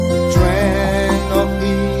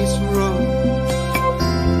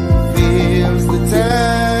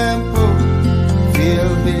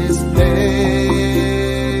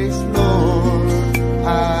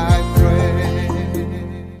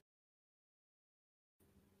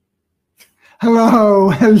Hello,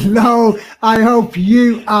 hello. I hope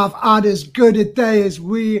you have had as good a day as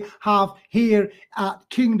we have here at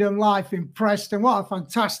Kingdom Life in Preston. What a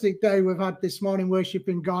fantastic day we've had this morning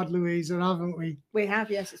worshiping God, Louisa, haven't we? We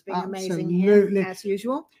have, yes. It's been amazing Absolutely. here, as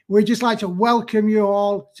usual. We'd just like to welcome you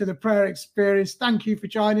all to the prayer experience. Thank you for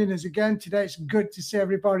joining us again today. It's good to see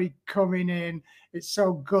everybody coming in. It's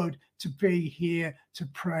so good to be here to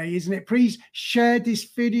pray, isn't it? Please share this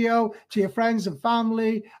video to your friends and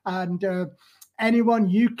family and anyone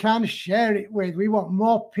you can share it with. We want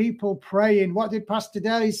more people praying. What did Pastor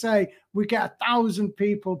Daly say? We get 1,000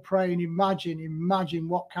 people praying. Imagine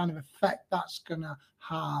what kind of effect that's going to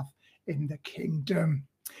have in the kingdom.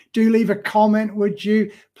 Do leave a comment, would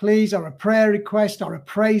you, please, or a prayer request or a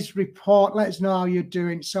praise report. Let us know how you're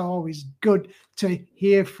doing. It's always good to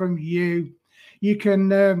hear from you. You can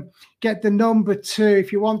get the number too.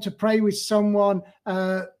 If you want to pray with someone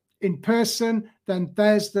in person, then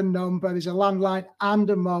there's the number. There's a landline and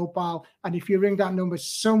a mobile. And if you ring that number,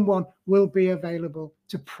 someone will be available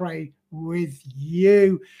to pray with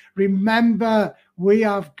you. Remember, we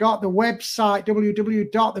have got the website,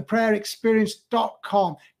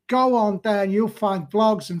 www.theprayerexperience.com. Go on there and you'll find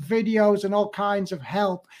blogs and videos and all kinds of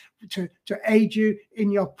help to aid you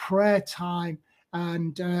in your prayer time.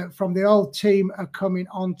 And from the old team are coming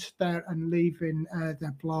on to there and leaving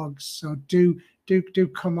their blogs. So do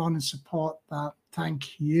come on and support that.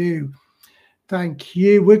 Thank you. Thank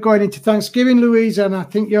you. We're going into Thanksgiving, Louisa, and I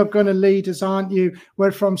think you're going to lead us, aren't you?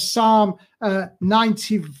 We're from Psalm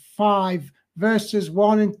 95, verses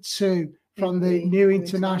 1 and 2 from the New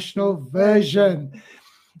International Version.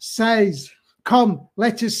 Says, "Come,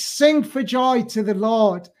 let us sing for joy to the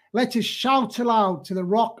Lord. Let us shout aloud to the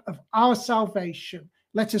rock of our salvation.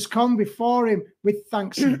 Let us come before him with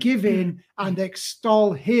thanksgiving and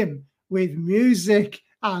extol him with music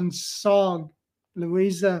and song."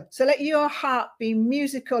 Louisa. So let your heart be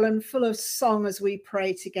musical and full of song as we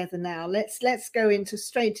pray together now. Let's go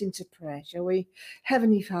straight into prayer, shall we?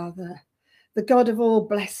 Heavenly Father, the God of all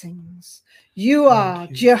blessings, you are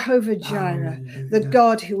Jehovah Jireh, the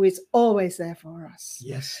God who is always there for us.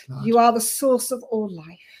 Yes, Lord. You are the source of all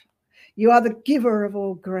life. You are the giver of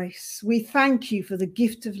all grace. We thank you for the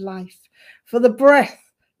gift of life, for the breath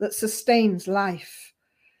that sustains life.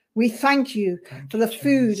 We thank you for the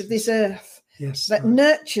food of this earth that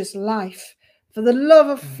nurtures life, for the love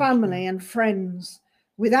of family and friends,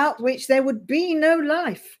 without which there would be no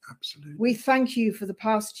life. Absolutely. We thank you for the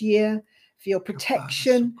past year, for your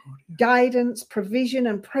protection, guidance, provision,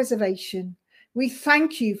 and preservation. We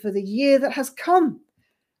thank you for the year that has come,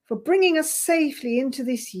 for bringing us safely into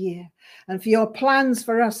this year, and for your plans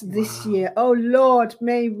for us this year. Oh Lord,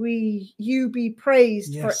 may you be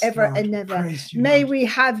praised forever and ever. May we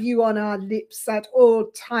have you on our lips at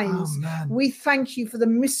all times. Amen. We thank you for the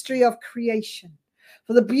mystery of creation,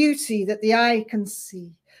 for the beauty that the eye can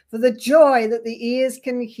see, for the joy that the ears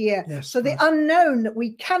can hear, for the unknown that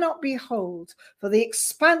we cannot behold, for the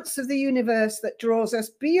expanse of the universe that draws us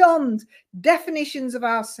beyond definitions of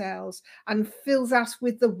ourselves and fills us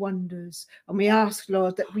with the wonders. And we ask,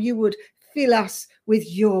 Lord, that you would fill us with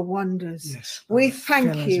your wonders. Yes, we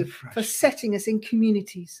thank you for setting us in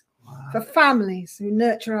communities, for families who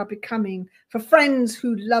nurture our becoming, for friends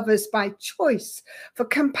who love us by choice, for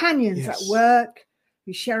companions at work,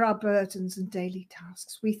 we share our burdens and daily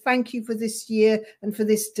tasks. We thank you for this year and for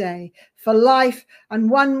this day, for life and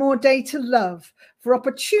one more day to love, for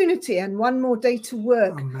opportunity and one more day to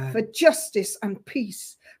work, for justice and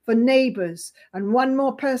peace, for neighbors and one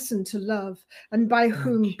more person to love, and by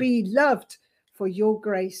whom be loved, for your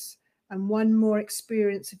grace and one more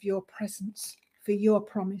experience of your presence, for your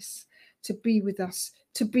promise to be with us,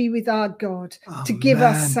 to be with our God, to give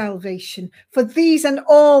us salvation. For these and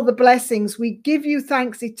all the blessings, we give you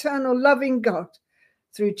thanks, eternal loving God,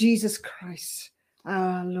 through Jesus Christ,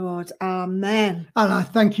 our Lord. Amen. And I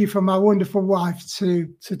thank you for my wonderful wife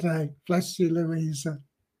too today. Bless you, Louisa.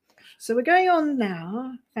 So we're going on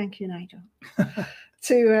now, thank you, Nigel,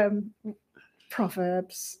 to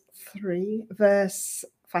Proverbs 3, verse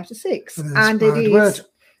 5 to 6. And it is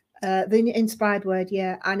the inspired word,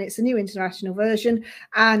 and it's a New International Version,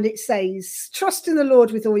 and it says, "Trust in the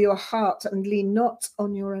Lord with all your heart and lean not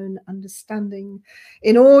on your own understanding.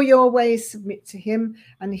 In all your ways submit to him,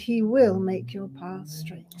 and he will make your path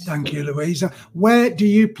straight." Thank you, Louisa. Where do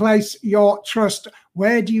you place your trust?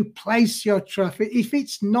 Where do you place your trust? If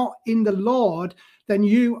it's not in the Lord, then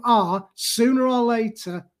you are sooner or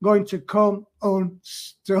later going to come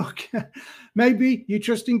unstuck. Maybe you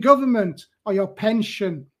trust in government or your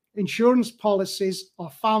pension, insurance policies, or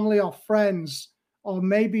family or friends, or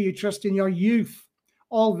maybe you trust in your youth.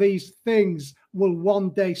 All these things will one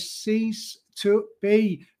day cease to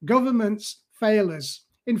be. Governments fail us.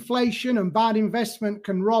 Inflation and bad investment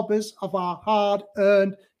can rob us of our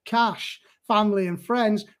hard-earned cash. Family and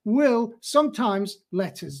friends will sometimes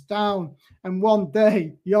let us down. And one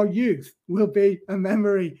day your youth will be a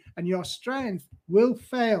memory and your strength will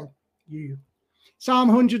fail you. Psalm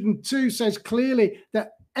 102 says clearly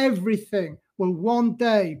that everything will one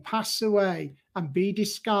day pass away and be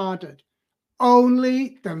discarded.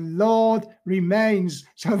 Only the Lord remains.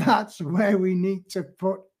 So that's where we need to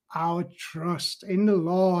put our trust, in the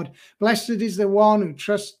Lord. Blessed is the one who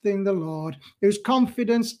trusts in the Lord, whose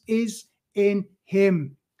confidence is in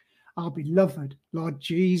him. Our beloved Lord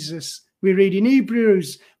Jesus. We read in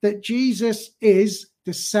Hebrews that Jesus is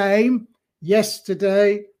the same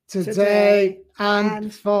yesterday, today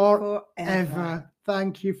and forever.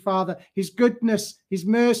 Thank you, Father. His goodness, his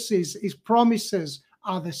mercies, his promises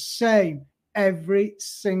are the same every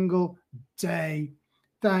single day.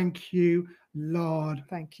 Thank you, Lord.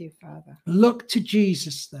 Thank you, Father. Look to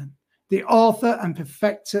Jesus then, the author and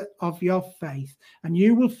perfecter of your faith, and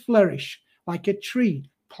you will flourish like a tree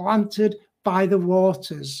planted by the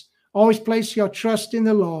waters. Always place your trust in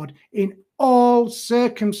the Lord in all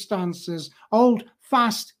circumstances. Hold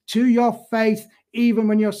fast to your faith, even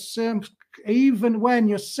when your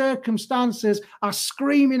circumstances are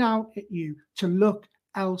screaming out at you to look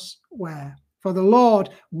elsewhere. For the Lord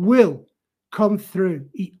will come through.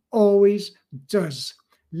 He always does.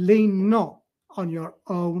 Lean not on your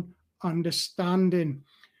own understanding.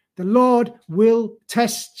 The Lord will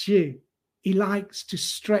test you. He likes to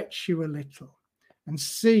stretch you a little and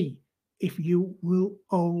see if you will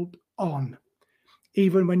hold on,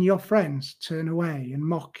 even when your friends turn away and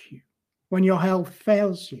mock you, when your health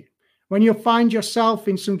fails you, when you find yourself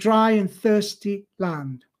in some dry and thirsty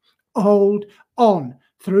land. Hold on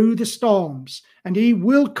through the storms, and he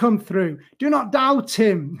will come through. Do not doubt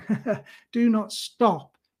him. Do not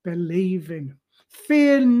stop believing.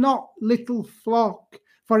 Fear not, little flock,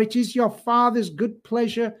 for it is your Father's good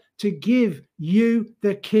pleasure to give you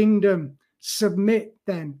the kingdom. Submit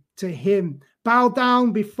then to him. Bow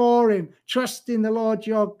down before him. Trust in the Lord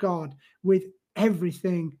your God with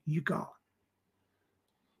everything you got.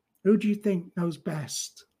 Who do you think knows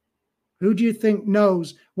best? Who do you think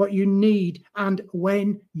knows what you need and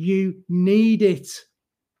when you need it?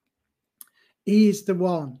 He is the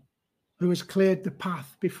one who has cleared the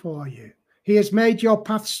path before you. He has made your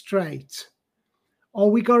path straight.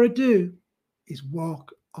 All we got to do is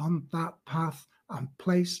walk on that path and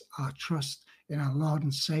place our trust in our Lord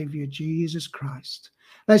and Savior, Jesus Christ.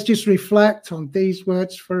 Let's just reflect on these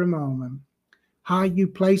words for a moment. How are you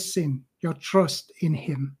placing your trust in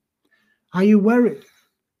him? Are you worried?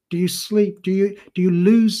 Do you sleep? Do you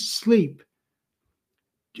lose sleep?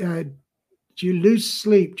 Do you lose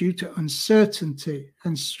sleep due to uncertainty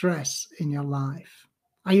and stress in your life?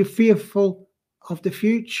 Are you fearful of the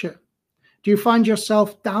future? Do you find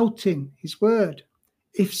yourself doubting his word?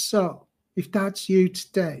 If so, if that's you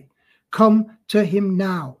today, come to him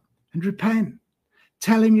now and repent.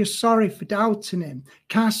 Tell him you're sorry for doubting him.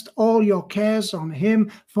 Cast all your cares on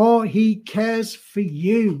him, for he cares for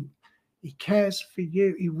you. He cares for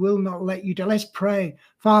you. He will not let you down. Let's pray.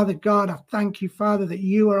 Father God, I thank you, Father, that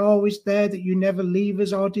you are always there, that you never leave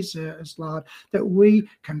us or desert us, Lord, that we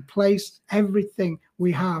can place everything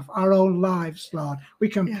we have, our own lives, Lord. We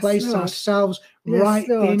can place Lord. Ourselves right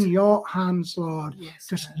Lord. In your hands, Lord,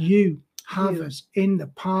 because you have us in the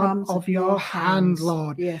palm of your hand,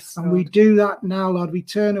 Lord. Yes, and Lord. We do that now, Lord. We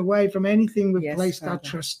turn away from anything we've placed Father. Our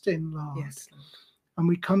trust in, Lord. Yes, Lord. And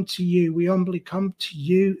we come to you. We humbly come to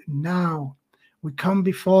you now. We come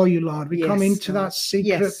before you, Lord. We come into Lord. That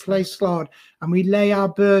secret place, Lord, and we lay our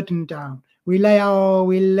burden down. We lay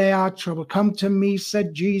our trouble. Come to me,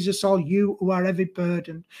 said Jesus, all you who are heavy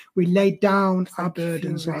burdened. We lay down our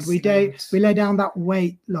burdens, Lord. We lay down that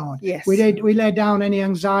weight, Lord. Yes, we lay down any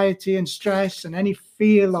anxiety and stress and any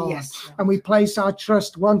fear, Lord. Yes, Lord. And we place our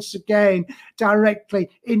trust once again directly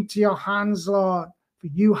into your hands, Lord. For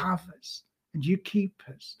you have us. And you keep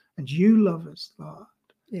us, and you love us, Lord.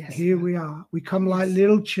 Yes, here we are. We come like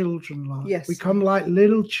little children, Lord. Yes, we come like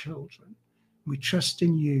little children. We trust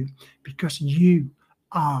in you because you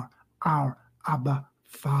are our Abba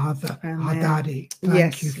Father, Amen. Our Daddy.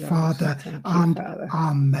 Thank you, Lord. Father. Thank you, and Father.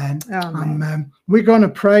 Amen. Amen. We're going to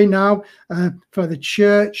pray now for the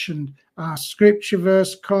church, and our scripture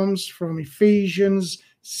verse comes from Ephesians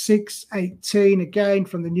 6:18, again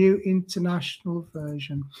from the New International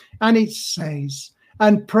Version. And it says,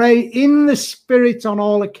 and pray in the Spirit on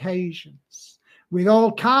all occasions, with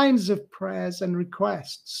all kinds of prayers and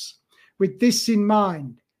requests. With this in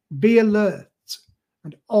mind, be alert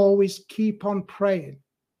and always keep on praying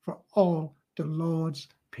for all the Lord's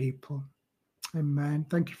people. Amen.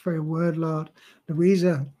 Thank you for your word, Lord.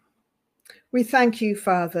 Louisa. We thank you,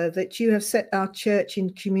 Father, that you have set our church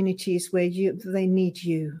in communities where they need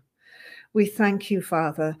you. We thank you,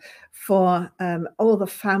 Father, for all the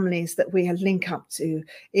families that we link up to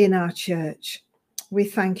in our church. We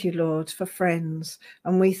thank you, Lord, for friends,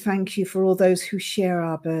 and we thank you for all those who share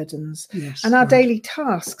our burdens and our daily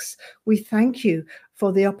tasks. We thank you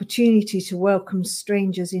for the opportunity to welcome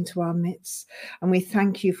strangers into our midst. And we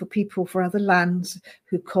thank you for people for other lands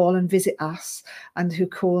who call and visit us and who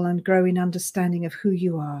call and grow in understanding of who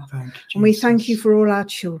you are. And we thank you for all our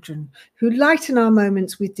children who lighten our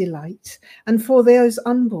moments with delight, and for those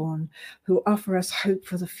unborn who offer us hope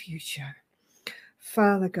for the future.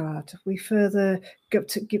 Father God, we further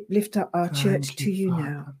lift up our church to you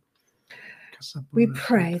now. We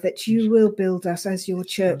pray that you will build us as your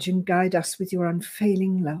church and guide us with your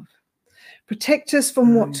unfailing love. Protect us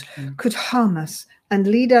from what could harm us and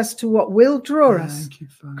lead us to what will draw us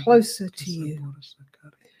closer to you.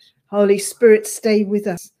 Holy Spirit, stay with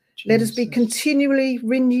us. Let us be continually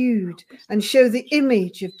renewed and show the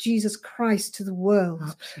image of Jesus Christ to the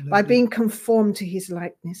world by being conformed to his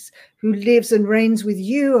likeness, who lives and reigns with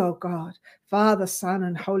you, O God, Father, Son,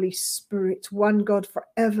 and Holy Spirit, one God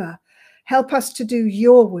forever. Help us to do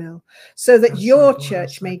your will so that your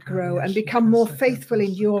church may grow and become more faithful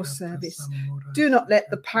in your service. Do not let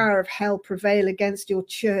the power of hell prevail against your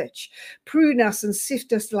church. Prune us and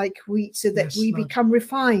sift us like wheat so that we become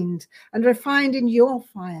refined and refined in your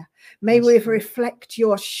fire. May we reflect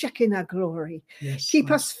your Shekinah glory.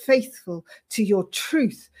 Keep us faithful to your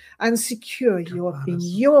truth and secure in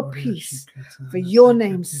your peace. For your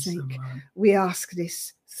name's sake, we ask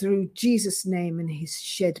this through Jesus' name and his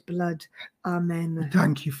shed blood. Amen. We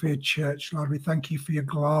thank you for your church, Lord. We thank you for your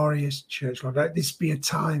glorious church, Lord. Let this be a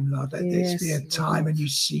time, Lord. Let this be a time, a new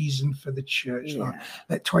season for the church, Lord.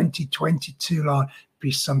 Let 2022, Lord,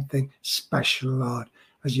 be something special, Lord,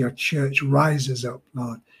 as your church rises up,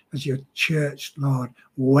 Lord. As your church, Lord,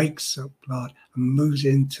 wakes up, Lord, and moves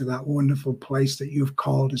into that wonderful place that you've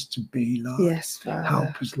called us to be, Lord. Yes, Father.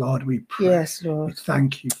 Help us, Lord, we pray. Yes, Lord. We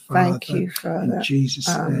thank you, Father. Thank you, Father. In Jesus'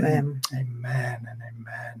 Amen. name, amen and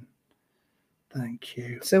amen. Thank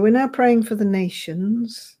you. So we're now praying for the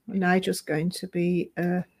nations. We're now just going to be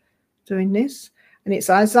doing this. And it's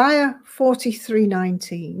Isaiah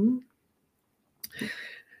 43:19,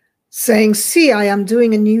 saying, "See, I am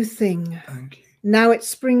doing a new thing. Thank you. Now it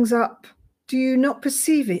springs up. Do you not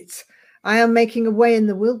perceive it? I am making a way in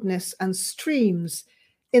the wilderness and streams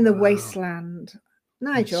in the wasteland."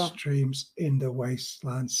 Nigel. Streams in the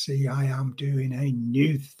wasteland. See, I am doing a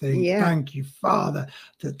new thing. Yeah. Thank you, Father,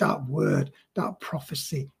 that word, that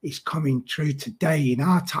prophecy is coming true today in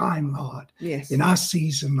our time, Lord. Yes. In our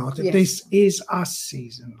season, Lord. Yes. This is our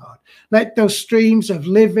season, Lord. Let those streams of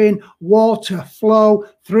living water flow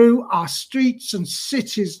through our streets and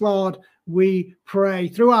cities, Lord. We pray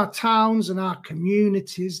through our towns and our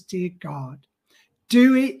communities, dear God.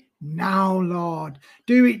 Do it now, Lord.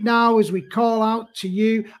 Do it now as we call out to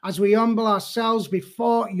you, as we humble ourselves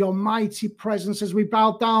before your mighty presence, as we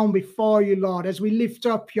bow down before you, Lord, as we lift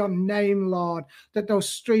up your name, Lord, that those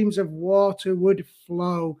streams of water would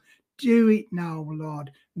flow. Do it now,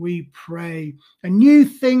 Lord, we pray. A new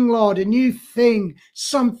thing, Lord, a new thing,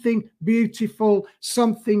 something beautiful,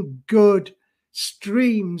 something good.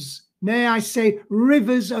 Streams, nay, I say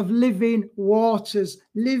rivers of living waters,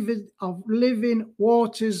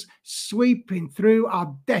 sweeping through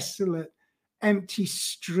our desolate, empty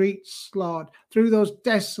streets, Lord, through those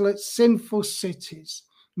desolate, sinful cities.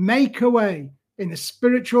 Make a way in the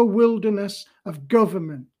spiritual wilderness of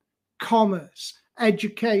government, commerce,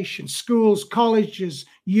 education, schools, colleges,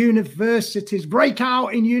 universities. Break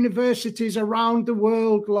out in universities around the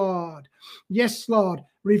world, Lord. Yes, Lord.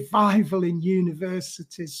 Revival in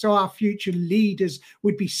universities so our future leaders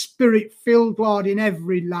would be spirit-filled, Lord, in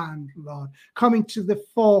every land, Lord, coming to the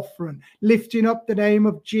forefront, lifting up the name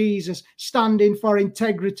of Jesus, standing for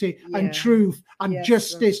integrity and truth and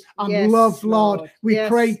justice and love, Lord. We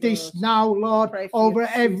pray this now, Lord, over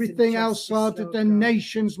everything else, Lord, that the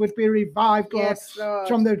nations would be revived, Lord,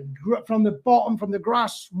 from the bottom, from the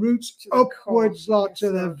grassroots upwards, Lord,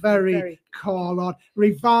 to the very core, Lord.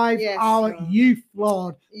 Revive our youth,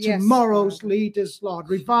 Lord. Tomorrow's leaders, Lord.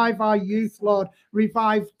 Revive our youth, Lord.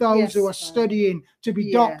 Revive those who are studying to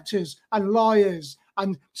be doctors and lawyers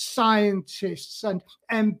and scientists and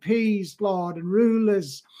MPs, Lord, and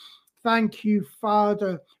rulers. Thank you,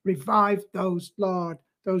 Father. Revive those, Lord,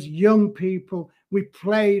 those young people. We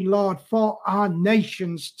pray, Lord, for our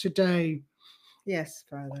nations today. Yes,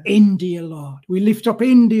 Father. India, Lord. We lift up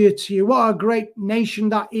India to you. What a great nation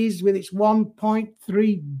that is, with its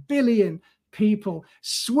 1.3 billion people.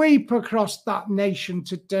 Sweep across that nation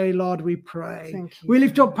today, Lord, we pray. Thank you, We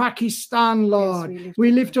lift up Father. Pakistan, Lord. Yes,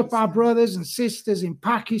 we lift up our brothers and sisters in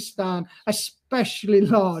Pakistan, especially,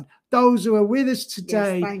 Lord, those who are with us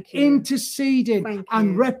today, Yes, interceding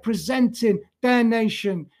and representing their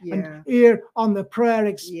nation. And here on the prayer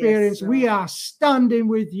experience, we are standing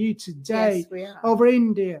with you today over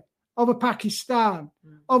India, over Pakistan,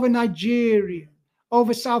 over Nigeria,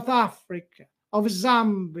 over South Africa, over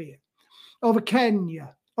Zambia, over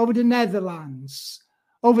Kenya, over the Netherlands,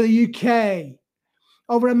 over the UK,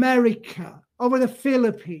 over America, over the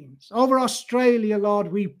Philippines, over Australia,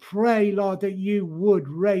 Lord. We pray, Lord, that you would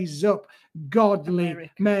raise up godly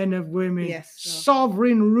men and women.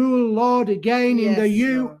 Sovereign rule, Lord, again in the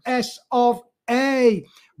US of A.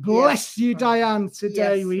 Bless you, Diane,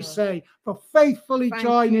 today, we say, for faithfully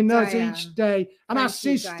joining us each day. And our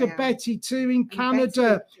sister Betty, too, in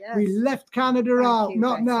Canada. We left Canada out,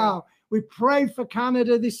 not now. We pray for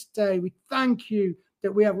Canada this day. We thank you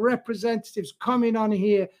that we have representatives coming on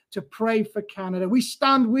here to pray for Canada. We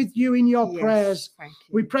stand with you in your prayers.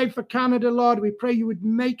 We pray for Canada, Lord. We pray you would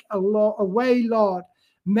make a way, Lord.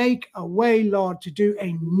 Make a way, Lord, to do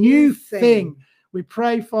a new thing. We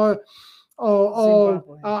pray for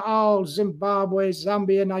all Zimbabwe,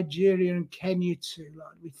 Zambia, Nigeria, and Kenya too,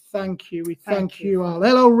 Lord. We thank you. We thank you all.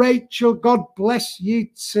 Hello, Rachel. God bless you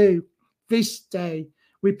too this day.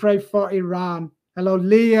 We pray for Iran. Hello,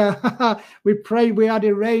 Leah. We pray. We had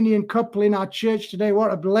Iranian couple in our church today.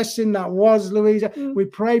 What a blessing that was, Louisa. We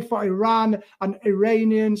pray for Iran and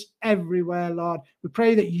Iranians everywhere, Lord. We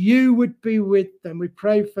pray that you would be with them. We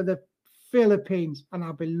pray for the Philippines and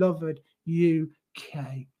our beloved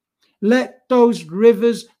UK. Let those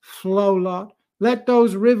rivers flow, Lord. Let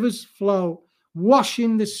those rivers flow,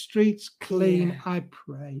 washing the streets clean, I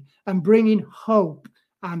pray, and bringing hope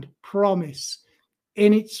and promise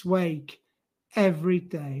in its wake every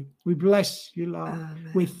day. We bless you, Lord.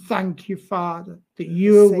 Amen. We thank you, Father, that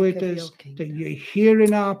you are with us, that you're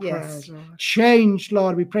hearing our prayers. Lord. Change,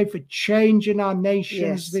 Lord. We pray for change in our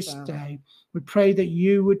nations this day. We pray that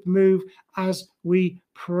you would move as we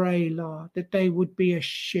pray, Lord, that there would be a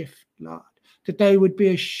shift, Lord, that there would be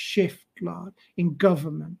a shift, Lord, in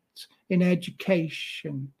government, in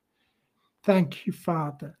education. Thank you,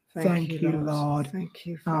 Father. Thank you, Lord. Thank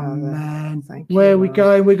you, Father. Amen. Where are we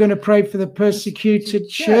going? We're going to pray for the persecuted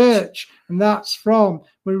church. And that's from,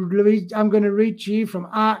 I'm going to read to you from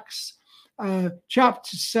Acts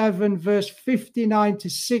chapter 7, verse 59 to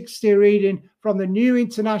 60, reading from the New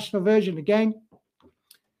International Version again.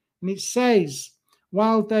 And it says,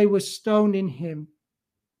 while they were stoning him,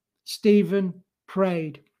 Stephen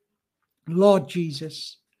prayed, Lord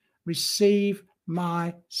Jesus, receive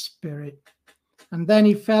my spirit. And then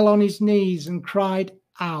he fell on his knees and cried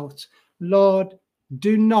out, Lord,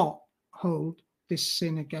 do not hold this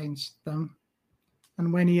sin against them.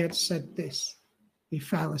 And when he had said this, he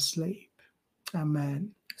fell asleep.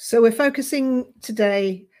 Amen. So we're focusing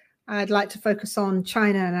today, I'd like to focus on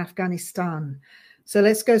China and Afghanistan. So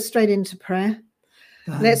let's go straight into prayer.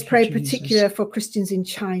 Let's pray particular for Christians in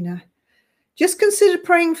China. Just consider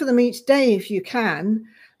praying for them each day if you can.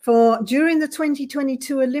 For during the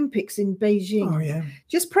 2022 Olympics in Beijing.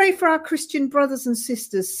 Just pray for our Christian brothers and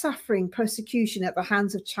sisters suffering persecution at the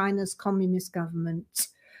hands of China's communist government.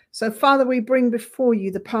 So, Father, we bring before you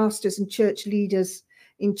the pastors and church leaders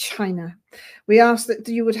in China. We ask that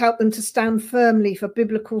you would help them to stand firmly for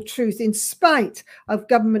biblical truth in spite of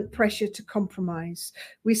government pressure to compromise.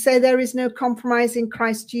 We say there is no compromise in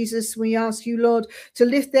Christ Jesus. We ask you, Lord, to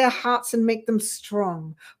lift their hearts and make them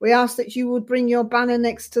strong. We ask that you would bring your banner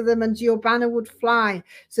next to them and your banner would fly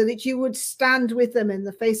so that you would stand with them in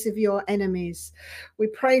the face of your enemies. We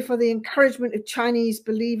pray for the encouragement of Chinese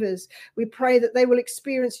believers. We pray that they will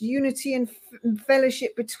experience unity and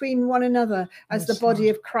fellowship between one another as the body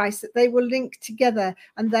of Christ, that they will link together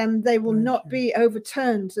and then they will not be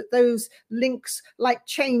overturned, that those links like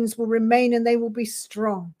chains will remain and they will be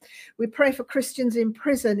strong. We pray for Christians in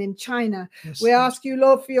prison in China. We ask you,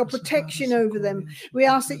 Lord, for your protection over them. We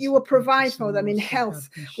ask that you will provide for them in health.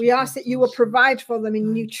 We ask that you will provide for them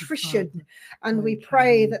in nutrition. And we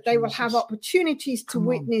pray that they will have opportunities to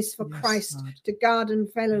witness for Christ to guard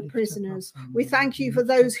and fellow prisoners. We thank you for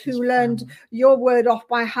those who learned your word off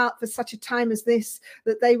by heart for such a time as this,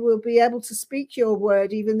 that they will be able to speak your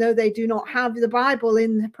word, even though they do not have the Bible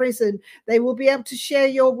in the prison. They will be able to share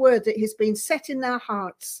your word that has been set in their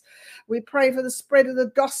hearts. We pray for the spread of the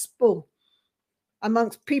gospel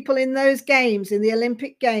amongst people in those games, in the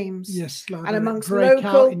Olympic Games, yes, Lord, and amongst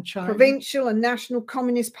local, provincial and national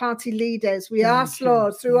Communist Party leaders. We ask,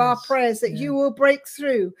 Lord, through our prayers that you will break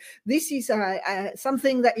through. This is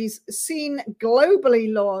something that is seen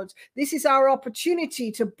globally, Lord. This is our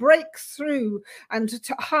opportunity to break through, and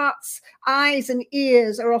to hearts, eyes and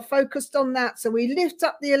ears are all focused on that. So we lift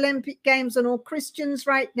up the Olympic Games and all Christians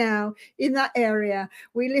right now in that area.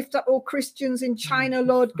 We lift up all Christians in China,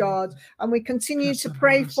 Lord God, and we continue to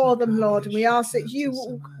pray for them, Lord. And we ask that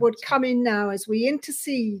you would come in now as we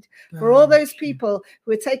intercede for all those people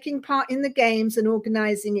who are taking part in the games and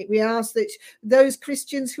organizing it. We ask that those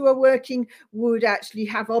Christians who are working would actually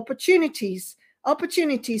have opportunities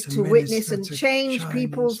to witness and change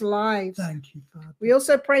people's lives. Thank you, Father. We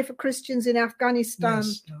also pray for Christians in Afghanistan.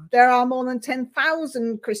 Yes, there are more than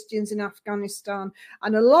 10,000 Christians in Afghanistan,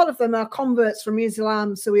 and a lot of them are converts from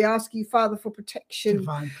Islam. So we ask you, Father, for protection.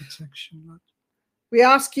 Divine protection, Lord. We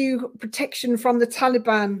ask you protection from the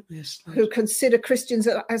Taliban, yes, who consider Christians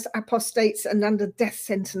as apostates and under death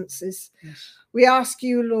sentences. Yes. We ask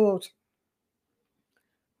you, Lord,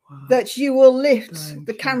 that you will lift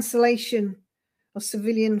the cancellation of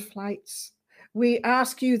civilian flights. We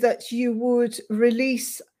ask you that you would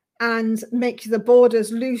release and make the borders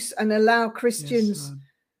loose and allow Christians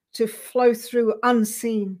to flow through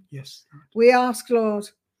unseen. Yes, Lord. We ask, Lord,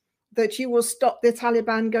 that you will stop the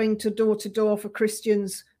Taliban going to door for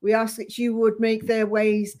Christians. We ask that you would make their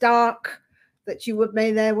ways dark, that you would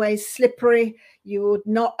make their ways slippery. You would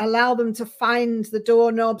not allow them to find the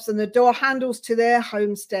doorknobs and the door handles to their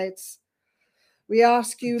homesteads. We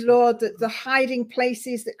ask you, Lord, that the hiding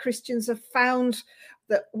places that Christians have found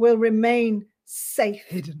that will remain safe.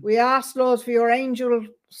 Hidden. We ask, Lord, for your angels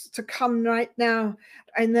to come right now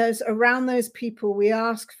and those around those people. We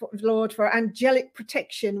ask, Lord, for angelic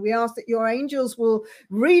protection. We ask that your angels will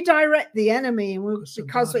redirect the enemy, and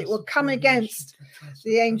because it will come against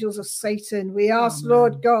the angels of Satan. We ask,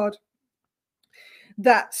 Lord God,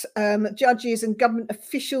 that judges and government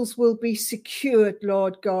officials will be secured,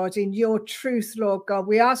 Lord God, in your truth, Lord God.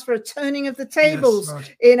 We ask for a turning of the tables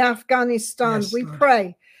in Afghanistan. We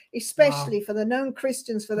pray, especially for the known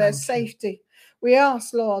Christians, for their safety. We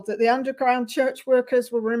ask, Lord, that the underground church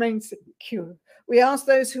workers will remain secure. We ask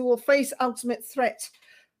those who will face ultimate threat,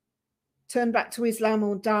 turn back to Islam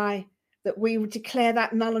or die, that we would declare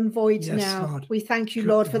that null and void now. Lord. We thank you,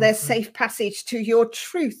 Lord, for their safe passage to your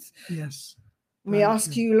truth. Yes. We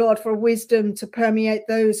ask you, Lord, for wisdom to permeate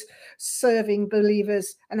those serving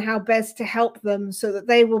believers and how best to help them so that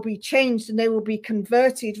they will be changed and they will be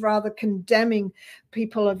converted, rather condemning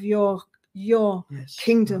people of your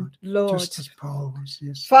kingdom, Lord. Just as Paul was,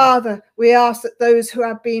 yes. Father, we ask that those who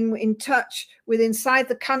have been in touch with inside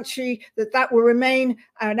the country, that will remain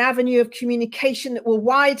an avenue of communication that will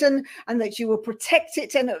widen, and that you will protect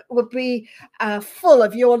it, and it will be full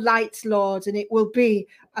of your light, Lord, and it will be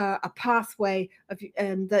a pathway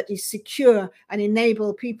that is secure and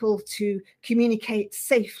enable people to communicate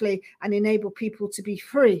safely and enable people to be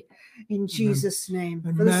free. In Jesus' name.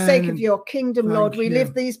 For the sake of your kingdom, Lord, we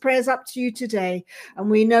lift these prayers up to you today. And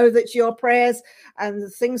we know that your prayers and the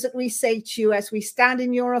things that we say to you as we stand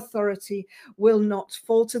in your authority will not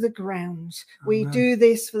fall to the ground. Amen. We do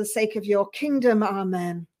this for the sake of your kingdom.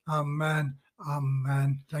 Amen. Amen.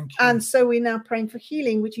 Amen. Thank you. And so we're now praying for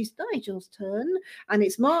healing, which is Nigel's turn. And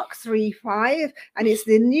it's Mark 3:5, and it's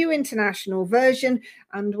the New International Version.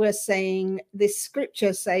 And we're saying, this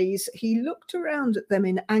scripture says, he looked around at them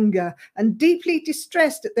in anger and deeply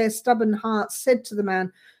distressed at their stubborn hearts, said to the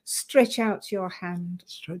man, stretch out your hand.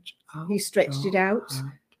 Stretch out. He stretched it out,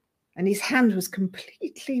 and his hand was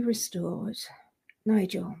completely restored.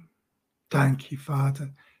 Nigel. Thank you,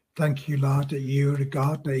 Father. Thank you, Lord, that you are a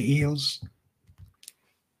God that heals.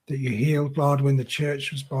 That you healed, Lord, when the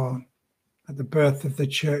church was born, at the birth of the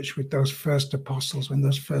church with those first apostles, when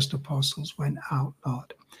those first apostles went out,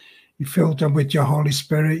 Lord. You filled them with your Holy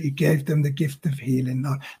Spirit. You gave them the gift of healing,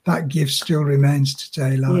 Lord. That gift still remains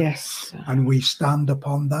today, Lord. Yes. And we stand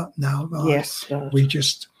upon that now, Lord. Yes, Lord. We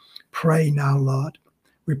just pray now, Lord.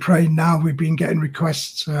 We pray now. We've been getting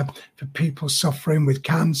requests for people suffering with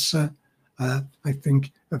cancer. I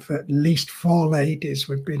think of at least 4 ladies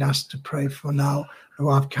we've been asked to pray for now who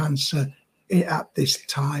have cancer at this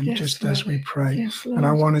time, just Lord. As we pray. Yes, and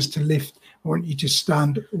I want us to lift, I want you to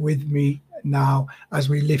stand with me now as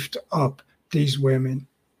we lift up these women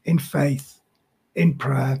in faith, in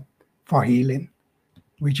prayer for healing.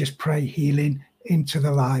 We just pray healing into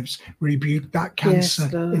the lives. Rebuke that cancer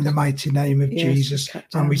in the mighty name of Jesus.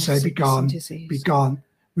 And we say, be gone, be gone.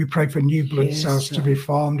 We pray for new blood cells to be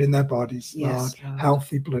formed in their bodies, Lord,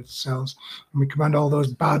 healthy blood cells. And we command all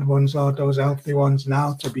those bad ones, Lord, those healthy ones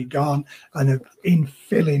now to be gone, and an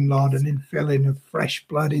infilling, Lord, an infilling of fresh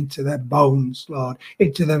blood into their bones, Lord,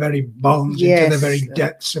 into the very bones, into the very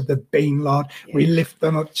depths of the being, Lord. We lift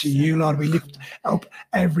them up to you, Lord. We lift up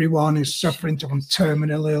everyone who's suffering from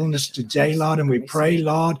terminal illness today, Lord, and we pray,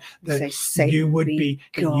 Lord, that you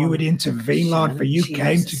would intervene, Lord, for you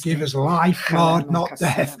came to give us life, Lord, not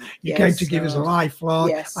death. You came to give us life,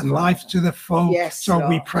 Lord, and life to the full. So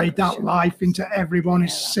we pray that life into everyone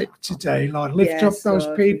who's sick today, Lord. Lift up those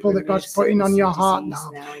people that God's putting on your heart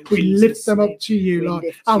now. We lift them up to you, Lord,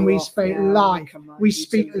 and we speak life. We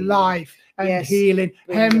speak life and healing.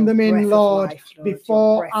 Hem them in, Lord,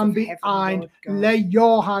 before and behind. Lay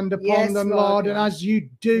your hand upon them, Lord, and as you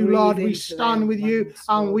do, Lord, we stand with you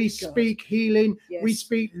and we speak healing. We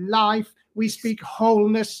speak life. We speak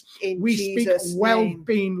wholeness. We speak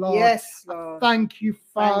well-being, Lord. Yes, Lord. Thank you,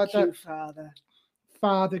 Father. Thank you, Father.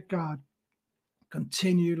 Father God,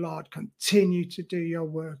 continue, Lord. Continue to do your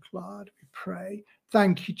work, Lord. We pray.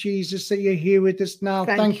 Thank you, Jesus, that you're here with us now.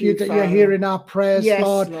 Thank you that you're hearing our prayers,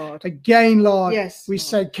 Lord. Again, Lord, we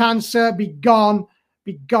say, cancer, be gone,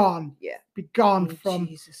 be gone. Be gone from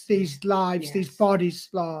these lives, these bodies,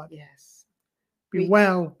 Lord. Be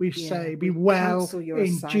well, we say, be well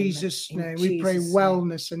in Jesus' name. We pray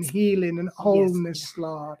wellness and healing and wholeness,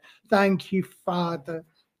 Lord. Thank you, Father.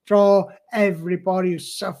 Draw everybody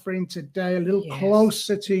who's suffering today a little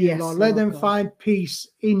closer to you, Lord. Let them find peace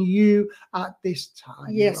in you at this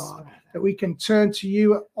time, Lord. That we can turn to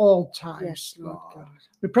you at all times, Lord.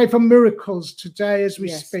 We pray for miracles today as we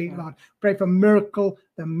speak, Lord. Pray for the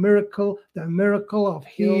miracle of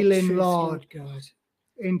healing, Lord.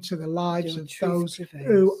 Into the lives of those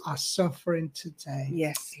who are suffering today.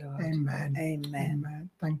 Yes, Lord. Amen. Amen.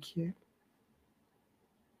 Amen. Thank you.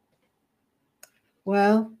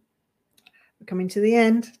 Well, we're coming to the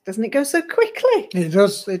end. Doesn't it go so quickly? It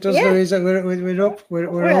does. It does, Louisa. We're up.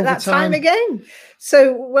 We're at that time again.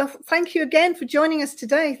 So, well, thank you again for joining us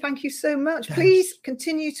today. Thank you so much. Yes. Please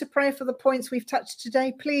continue to pray for the points we've touched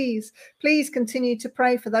today. Please continue to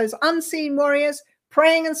pray for those unseen warriors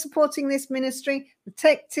praying and supporting this ministry, the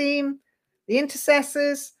tech team, the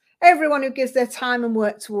intercessors, everyone who gives their time and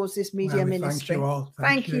work towards this media ministry. Thank you all.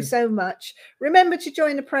 Thank you so much. Remember to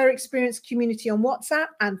join the Prayer Experience community on WhatsApp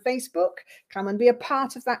and Facebook. Come and be a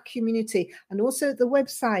part of that community. And also the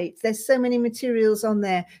website. There's so many materials on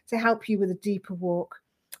there to help you with a deeper walk.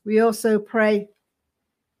 We also pray.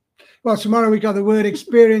 Well, tomorrow we got the Word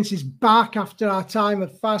Experience is back after our time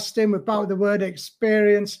of fasting. We're back with the Word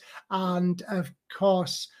Experience. And of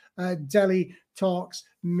course, Delhi Talks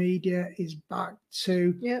Media is back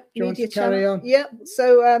too. Yeah, media carry on. Yeah.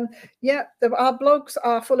 So our blogs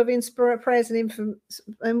are full of prayers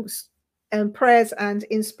and prayers and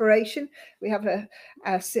inspiration. We have a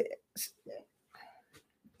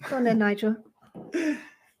go on then, Nigel.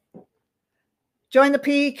 Join the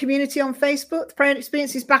PE community on Facebook. The Prayer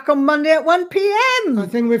Experience is back on Monday at 1 p.m. I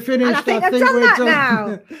think we're finished. And I think we're done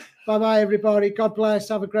now. Bye-bye, everybody. God bless.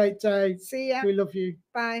 Have a great day. See ya. We love you.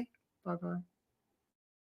 Bye. Bye-bye.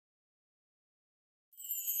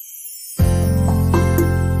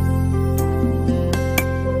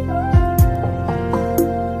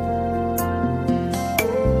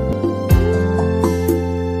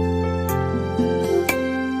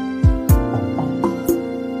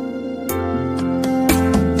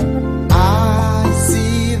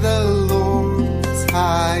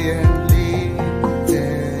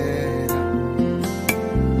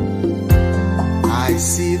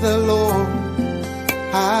 See the Lord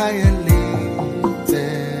high and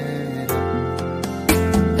lifted up,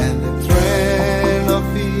 and the train of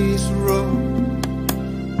his robe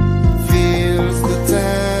fills the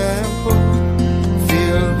temple.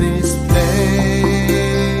 Fill this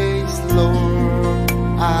place, Lord,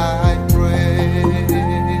 I pray.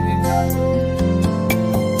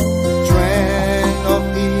 The train of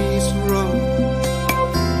his robe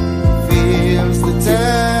fills the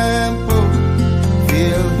temple.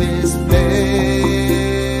 This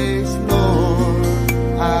place, Lord,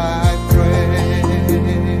 I pray.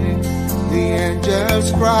 The angels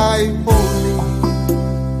cry, holy,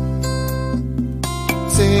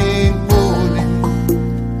 sing holy.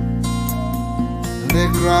 They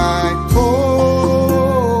cry,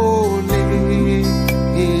 holy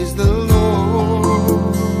is the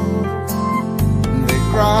Lord. They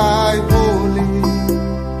cry, holy.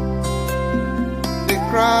 They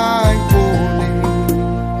cry, holy.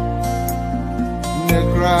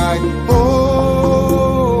 Cry, holy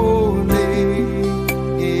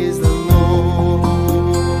is the Lord.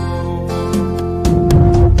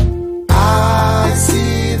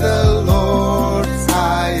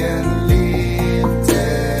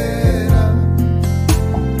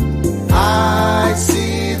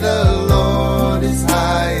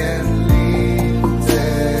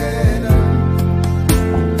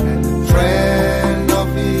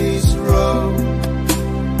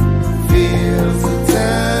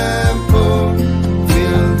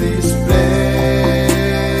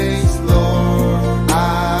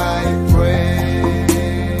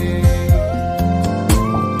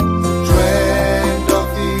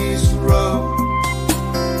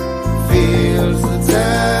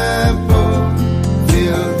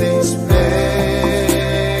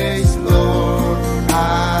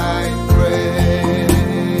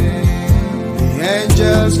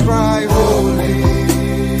 angels cry holy,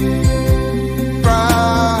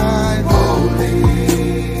 cry holy.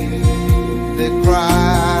 They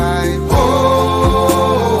cry holy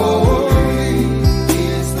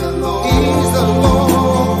is the Lord, is the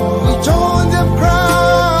Lord. We join them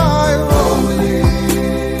cry holy,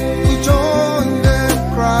 we join them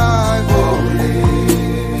cry holy.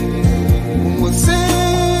 We'll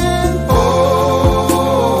sing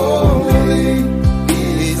holy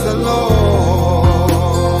is the Lord.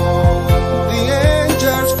 The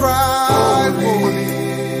angels cry holy,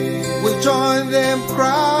 we join them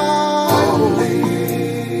cry holy.